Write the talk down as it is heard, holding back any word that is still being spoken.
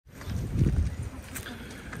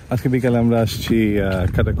আজকে বিকালে আমরা আসছি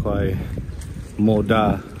Kadıköy মোডা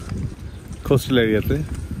কোস্টাল এরিয়াতে।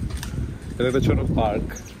 এটা একটা ছোট park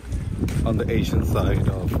on the Asian side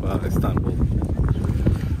of Istanbul.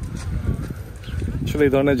 আসলে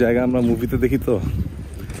এই ধরনের জায়গা আমরা মুভিতে দেখি তো,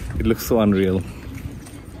 it looks so unreal.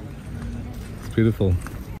 It's beautiful.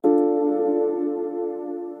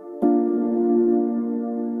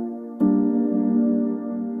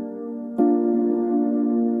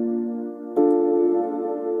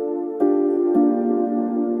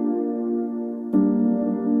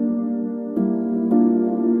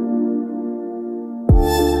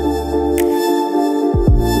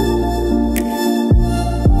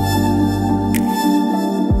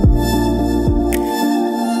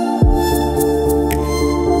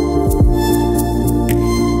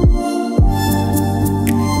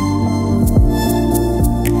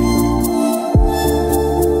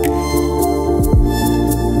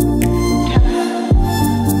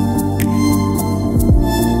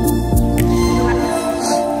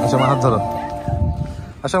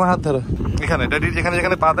 আচ্ছা আমার হাত ধরো, এখানে ড্যাডি যেখানে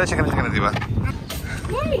যেখানে পা দেয় সেখানে সেখানে দিবা।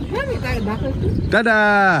 দাদা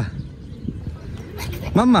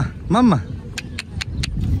মাম্মা মাম্মা।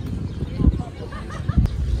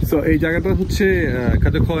 সো এই জায়গাটা হচ্ছে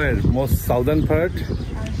Kadıköy'ের মোস্ট সাউদার্ন পার্ট,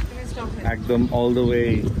 একদম অল দ্য ওয়ে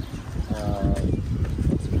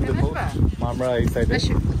মামরা এই সাইডে।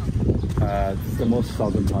 It's the most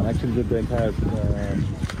southern part. Actually, the entire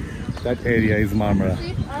that area is Marmara.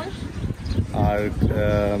 R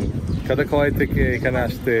Kadıköy থেকে এখানে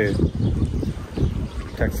আসতে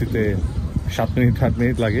ট্যাক্সিতে 7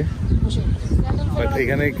 মিনিট লাগে। বাট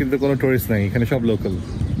এখানে কিন্তু কোনো টুরিস্ট নাই, এখানে সব লোকাল,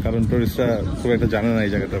 কারণ টুরিস্টরা খুব একটা জানে না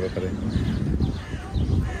এই জায়গাটার ব্যাপারে।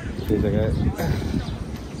 এই জায়গায়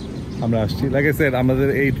আমরা আসছি, লাগে স্যার আমাদের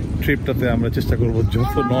এই ট্রিপটাতে আমরা চেষ্টা করবো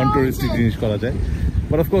যত নন টুরিস্টিক জিনিস করা যায়।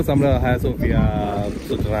 বাট অফকোর্স আমরা হায়া সোফিয়া,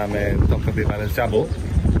 সুতরামে তক্ষাদিমারে যাবো,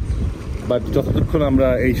 বাট যতক্ষণ আমরা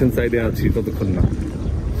এশিয়ান সাইডে আছি ততক্ষণ না।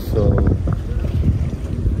 So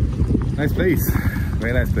nice place,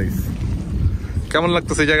 very nice place. কেমন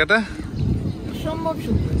লাগতেছে এই জায়গাটা?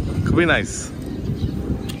 খুবই নাইস।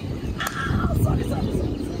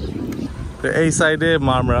 এই সাইডে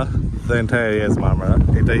Marmara, the entire area is Marmara.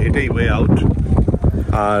 এটাই ওয়ে আউট।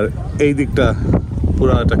 আর এই দিকটা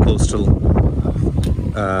পুরো একটা কোস্টাল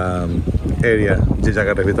এরিয়া, যে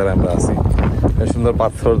জায়গাটার ভিতরে আমরা আছি। সুন্দর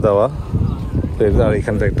পাথর দেওয়া, আর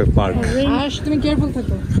এখানটা একটা পার্ক,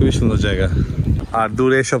 খুবই সুন্দর জায়গা। আর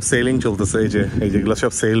দূরে সব সেলিং চলতেছে, এই যেগুলো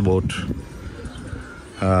সব সেল বোট,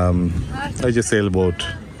 এই যে সেল বোট।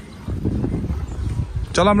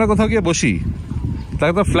 চলো আমরা কোথাও গিয়ে বসি।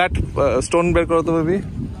 তাকে তো ফ্ল্যাট স্টোন বের করো তো বেবি।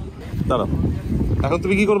 দাঁড়াও, এখন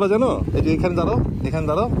তুমি কি করবা জানো? এই যে এখানে দাঁড়াও, এখানে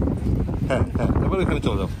দাঁড়াও। হ্যাঁ হ্যাঁ, এবার এখানে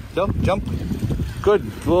চলে যাও, যাও জাম্প। Good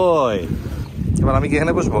boy. এবার আমি কি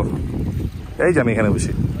এখানে বসবো? এই যে আমি এখানে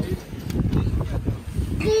বসি।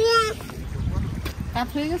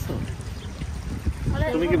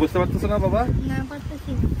 তুমি কি বুঝতে পারতেছো না বাবা?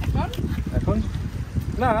 এখন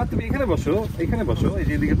না, তুমি এখানে বসো, এখানে বসো, এই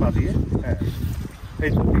যে এদিকে পা দিয়ে। হ্যাঁ, এই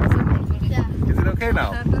তো ঠিক আছে। Is it okay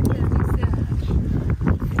now?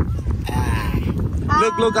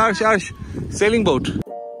 Look, Arsh, sailing boat.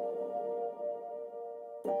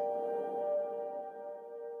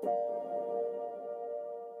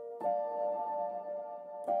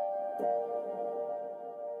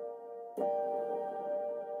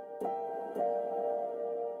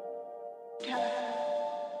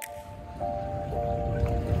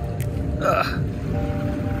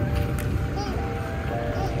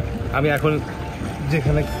 আমি এখন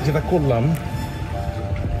যেটা করলাম,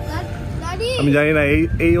 আমি জানি না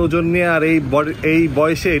এই ওজন নিয়ে আর এই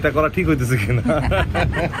বয়সে এটা করা ঠিক হইতেছে কিনা।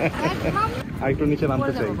 আরেকটু নিচে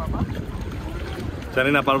নামতে চাই,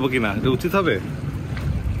 জানি না পারবো কিনা। এটা উচিত হবে?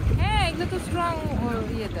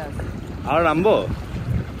 আর নামবো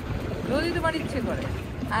যদি তোমার ইচ্ছে করে,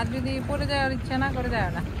 আর যদি পড়ে যাওয়ার ইচ্ছা না করে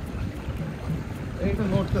যায় না। এইটা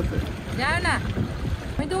নড়তেছে, যায় না।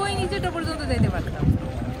 আমি তো ওই নিচেটা পর্যন্ত যেতে পারতাম।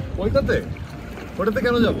 ওইটাতে? ওটাতে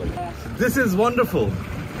কেন যাবো? This is wonderful.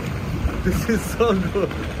 This is so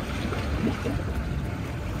good.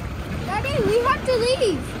 Daddy, we have to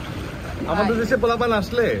leave. আমাদের দেশে পোলাপান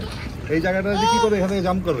আসলে এই জায়গাটা যে কি করে এখানে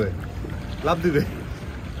জাম্প করবে, লাফ দিবে।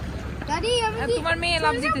 Daddy, তোমার মেয়ে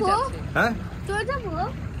লাফ দিতে যাচ্ছে। হ্যাঁ, চলে যাবো?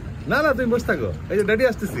 না না, তুমি বসে থাকো। এই যে ড্যাডি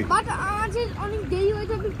আসতেছি। বাট আজ অনেক দেরি হয়ে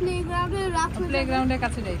যাবে, প্লেগ্রাউন্ডে রাত হয়ে যাবে। প্লেগ্রাউন্ডের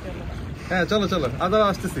কাছে যাই, চলো। হ্যাঁ চলো চলো, আদাও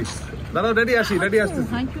আসতেছি। দাঁড়াও, ড্যাডি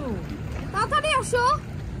আসতেছি। তাড়াতাড়ি আসো।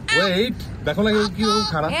 ওয়েট, দেখো না কি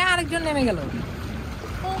খারাপ। আরেকজন নেমে গেল।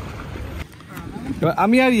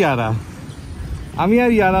 আমি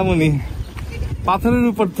আর ইয়ারামণি পাথরের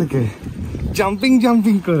উপর থেকে জাম্পিং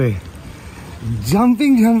জাম্পিং করে, জাম্পিং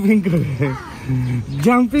জাম্পিং করে,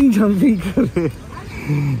 জাম্পিং জাম্পিং করে,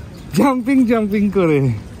 জাম্পিং জাম্পিং করে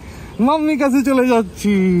মাম্মির কাছে চলে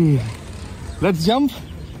যাচ্ছি। Let's jump,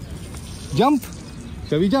 jump,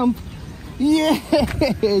 shall we jump? Yeah,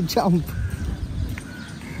 jump.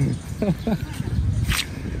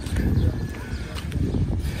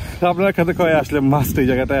 আপনারা খাদিকয়ে আসলে মাস্ট এই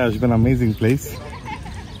জায়গাটায় আসবেন, অ্যামেজিং প্লেস।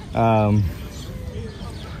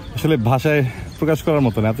 আসলে ভাষায় প্রকাশ করার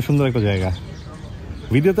মতো না, এত সুন্দর একটা জায়গা।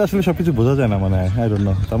 ভিডিওতে আসলে সবকিছু বোঝা যায় না, মানে আই ডোন্ট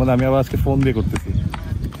নো। তার মধ্যে আমি আবার আজকে ফোন দিয়ে করতেছি,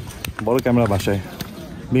 বড় ক্যামেরা বাসায়,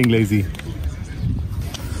 being lazy.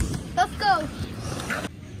 Let's go.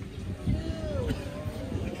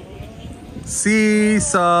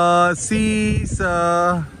 Seesaw,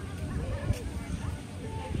 seesaw.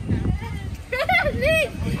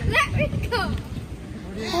 Nick, let me go.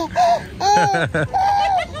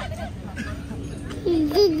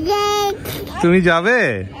 তুমি যাবে?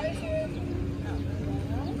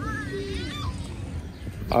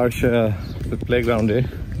 আর প্লেগ্রাউন্ডে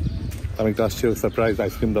আমি একটা আসছি সারপ্রাইজ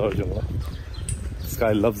আইসক্রিম দেওয়ার জন্য।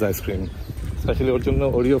 স্কাই লাভস আইসক্রিম, স্পেশালি ওর জন্য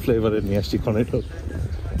ওরিও ফ্লেভারের নিয়ে আসছি Cornetto.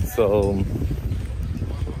 So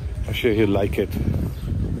I'm sure he'll like it.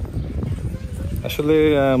 আসলে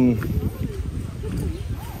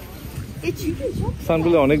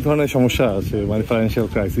সানগুলো অনেক ধরনের সমস্যা আছে, মানে financial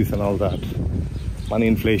crisis and all that, money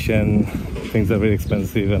inflation, things are very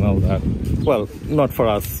expensive and all that. Well, not for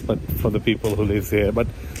us, but for the people who lives here. But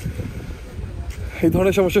এই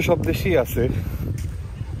ধরনের সমস্যা সব দেশেই আছে,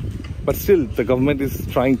 but still the government is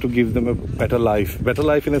trying to give them a better life. Better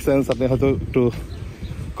life in a sense, আপনি হয়তো একটু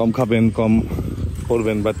কম খাবেন, কম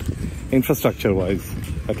করবেন, but infrastructure wise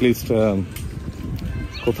at least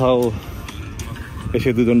কোথাও এসে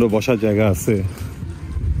দুদণ্ড বসার জায়গা আছে,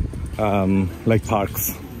 লাইক পার্কস।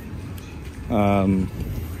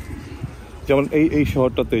 যেমন এই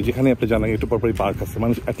শহরটাতে যেখানে আপনি জানেন একটু পরপরই পার্ক আছে,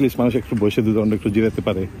 মানুষ অ্যাটলিস্ট মানুষ একটু বসে দুদণ্ড একটু জিরাতে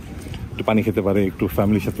পারে, একটু পানি খেতে পারে, একটু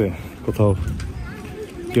ফ্যামিলির সাথে কোথাও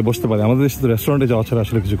গিয়ে বসতে পারে। আমাদের দেশে তো রেস্টুরেন্টে যাওয়া ছাড়া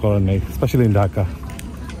আসলে কিছু করার নেই, স্পেশালি ইন ঢাকা।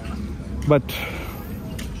 বাট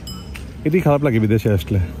এটাই খারাপ লাগে বিদেশে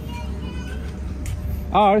আসলে।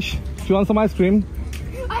 Arsh, do you want some ice cream?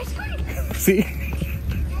 Ice cream. See?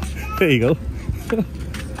 There you go.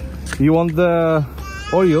 You want the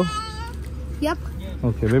Oreo? Yep.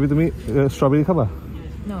 Okay, baby, তুমি স্ট্রবেরি খাবা?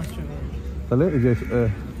 No strawberry. তাহলে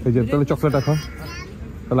এই যে তাহলে চকলেট রাখো,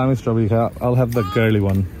 তাহলে আমি স্ট্রবেরি খাই। I'll have the girly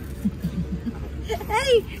one.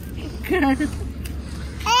 Hey.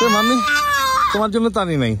 Mummy তোমার জন্য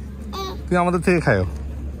টানি নাই, তুমি আমাদের থেকে খাও।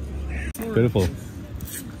 Beautiful.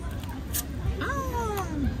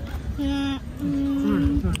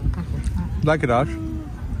 Like it, Ash?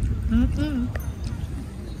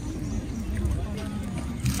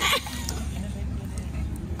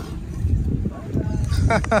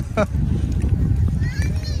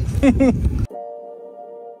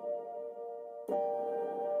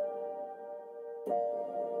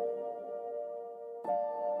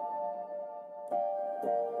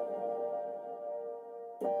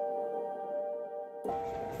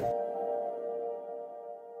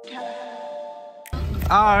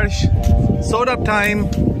 Arsh, soda time.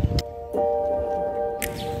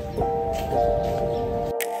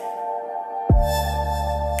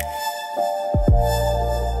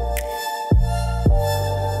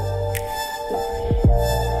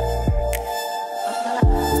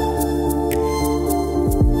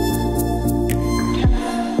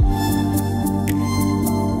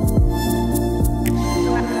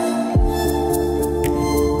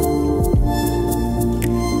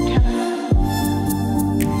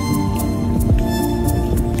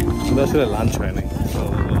 আসলে লাঞ্চ হয় নাই, তো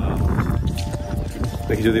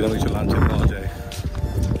দেখি যদি কোনো কিছু লাঞ্চে পাওয়া যায়।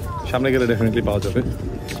 সামনে গেলে ডেফিনেটলি পাওয়া যাবে।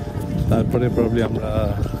 তারপরে প্রবলি আমরা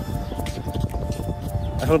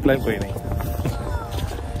এখন প্ল্যান করি নাই।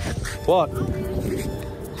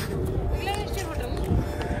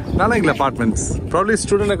 না না, এগুলো অ্যাপার্টমেন্টস, প্রবলি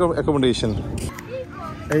স্টুডেন্ট অ্যাকোমোডেশন।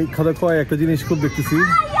 এই খাদিকয়ে একটা জিনিস খুব দেখতেছি,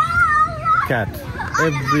 cat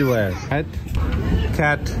everywhere,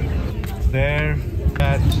 cat there,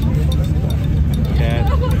 cat, cat,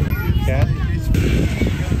 cat.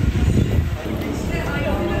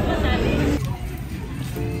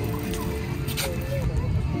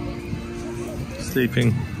 Sleeping.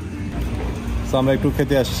 So আমরা একটু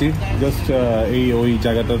খেতে আসছি, জাস্ট এই ওই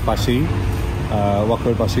জায়গাটার পাশেই,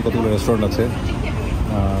 ওয়াকওয়ের পাশেই কতগুলো রেস্টুরেন্ট আছে,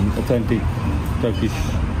 অথেন্টিক টার্কিশ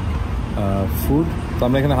ফুড। তো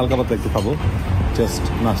আমরা এখানে হালকা পাতলা একটু খাবো, জাস্ট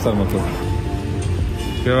নাস্তার মতো।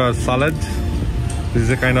 We have a salad. This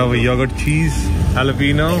is a kind of a yogurt cheese,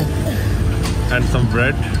 jalapeno, and some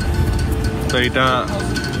bread. So এটা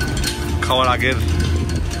খাওয়ার আগের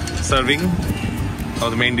সার্ভিং,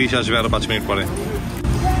 আমাদের মেইন ডিশ আসবে আরো 5 মিনিট পরে।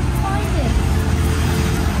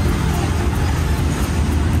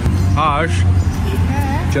 Harsh,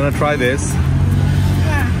 do you want to try this?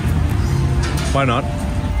 Yeah. Why not?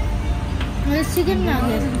 There's chicken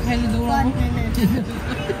nuggets.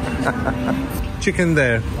 Chicken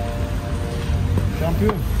there.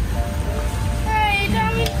 Champion. Hey,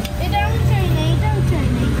 it don't change.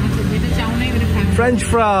 French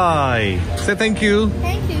fry. Say thank you.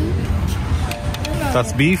 Thank you.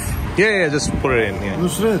 That's beef. Yeah, just put it in. Yeah,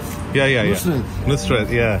 Nusret. yeah. Nusret. Nusret,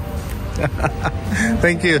 yeah.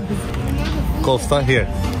 Thank you. Costa here.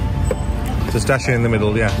 Just dash it in the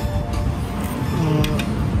middle, yeah.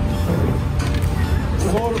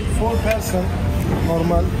 4 person.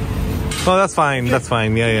 Normal. Oh, that's fine. That's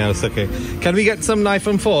fine. Yeah, it's okay. Can we get some knife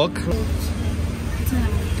and fork?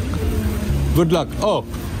 Good luck. Oh,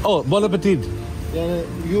 bon appetit.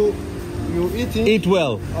 You eating. Eat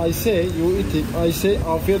well. I say you eating. I say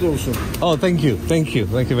afiyet olsun. Oh, thank you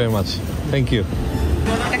very much. Thank you.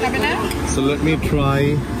 So let me try.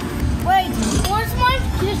 Wait, what's my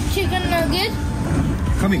chicken nugget?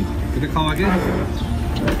 Coming. Kita খাও আগে.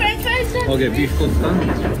 French fries. Okay, beef costa.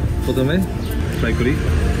 প্রথমে try করি।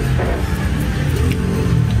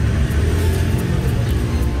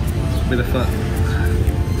 বেটা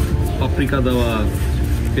paprika দেওয়া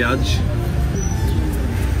পেঁয়াজ,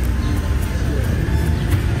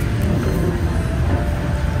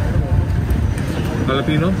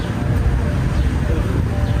 jalapeno,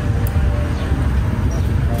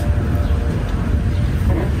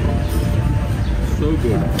 so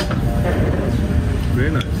good,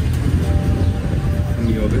 very nice. And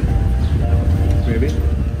yogurt, maybe.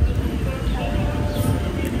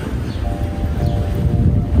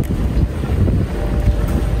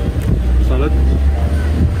 Salad.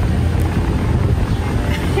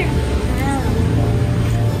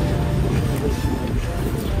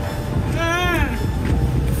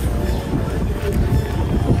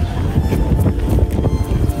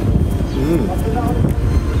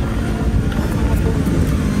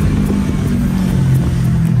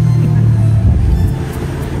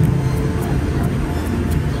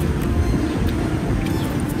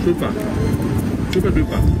 Super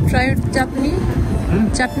duper. Try chutney.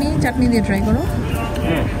 Chutney দিয়ে try করো।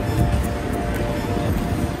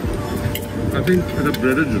 I think it's a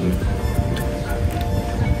breaded জন্য।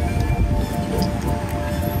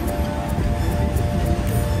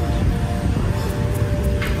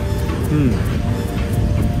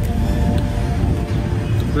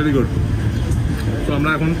 Very good. So আমরা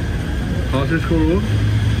এখন খাওয়া শেষ করবো,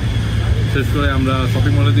 শেষ করে আমরা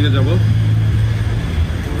শপিং মলের দিকে যাব।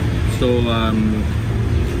 So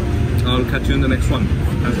I'll catch you in the next one.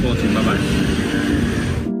 Thanks for watching. Bye bye.